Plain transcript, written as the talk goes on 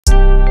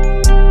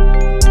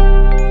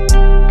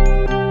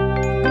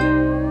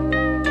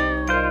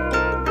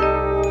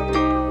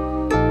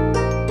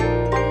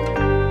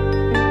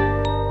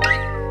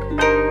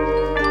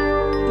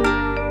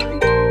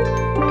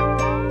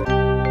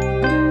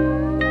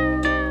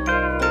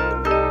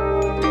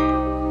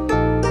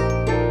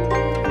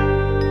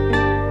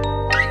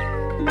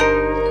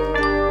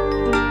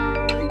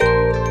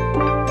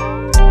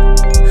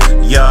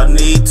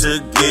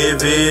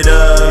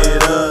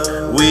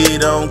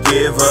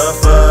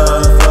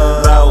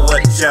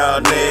what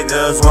y'all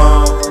niggas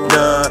want.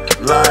 The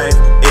life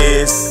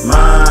is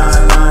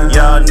mine.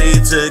 Y'all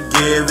need to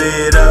give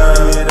it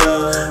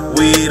up.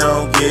 We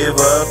don't give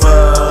a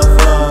fuck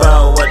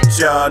about what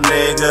y'all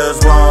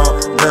niggas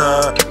want.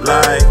 The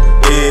life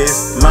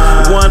is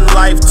mine. One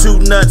life, two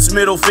nuts,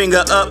 middle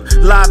finger up.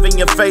 Live in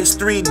your face,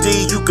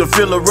 3D, you can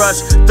feel a rush.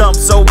 Thump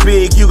so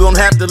big, you gon'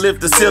 have to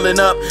lift the ceiling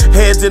up.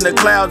 Heads in the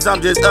clouds,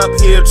 I'm just up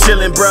here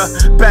chillin',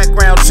 bruh.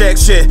 Background check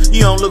shit,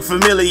 you don't look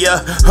familiar.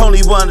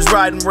 Only ones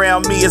riding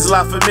around me is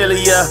La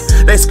Familia.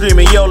 They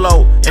screaming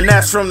YOLO, and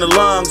that's from the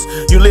lungs.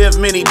 You live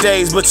many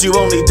days, but you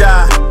only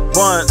die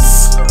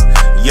once.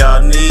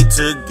 Y'all need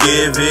to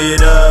give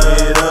it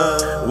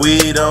up.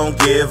 We don't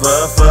give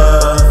a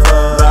fuck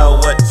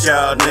about what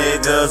y'all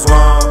niggas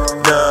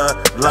want. The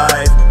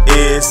life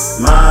is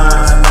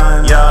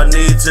mine. Y'all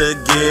need to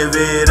give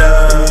it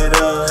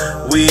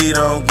up. We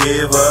don't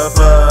give a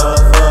fuck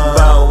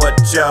about what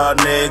y'all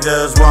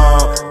niggas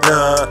want.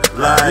 The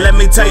life. Let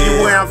me tell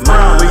you where I'm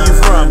from. Where you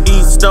from?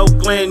 East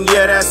Oakland,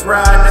 yeah, that's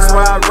right. That's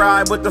why I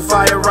ride with the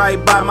fire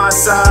right by my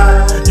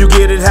side. You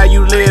get it how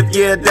you live,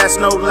 yeah, that's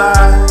no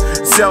lie.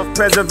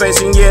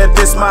 Self-preservation, yeah,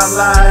 this my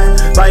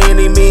life. By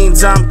any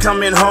means, I'm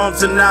coming home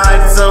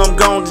tonight. Some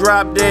gon'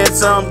 drop dead,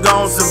 some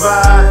gon'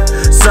 survive.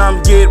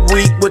 Some get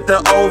weak with the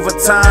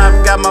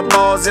overtime. Got my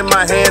balls in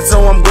my hand,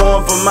 so I'm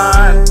going for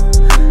mine.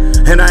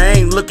 And I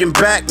ain't looking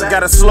back,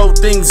 gotta slow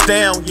things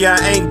down, yeah,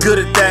 I ain't good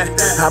at that.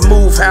 I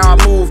move how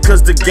I move,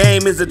 cause the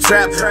game is a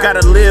trap.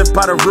 Gotta live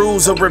by the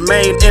rules or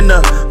remain in the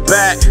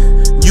back.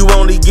 You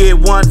only get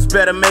once,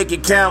 better make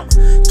it count.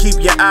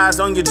 Keep your eyes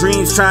on your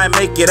dreams, try and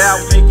make it out.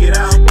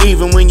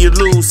 Even when you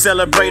lose,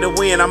 celebrate a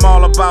win. I'm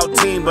all about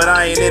team, but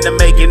I ain't into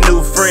making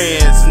new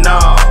friends,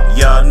 nah.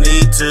 Y'all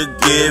need to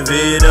give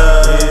it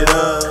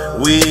up.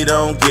 We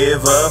don't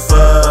give a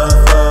fuck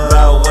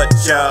about what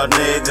y'all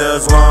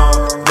niggas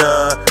want.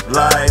 The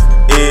life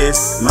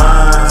is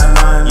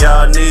mine.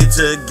 Y'all need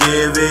to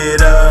give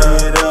it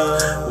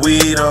up.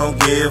 We don't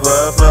give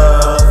a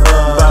fuck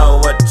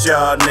about what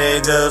y'all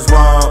niggas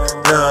want.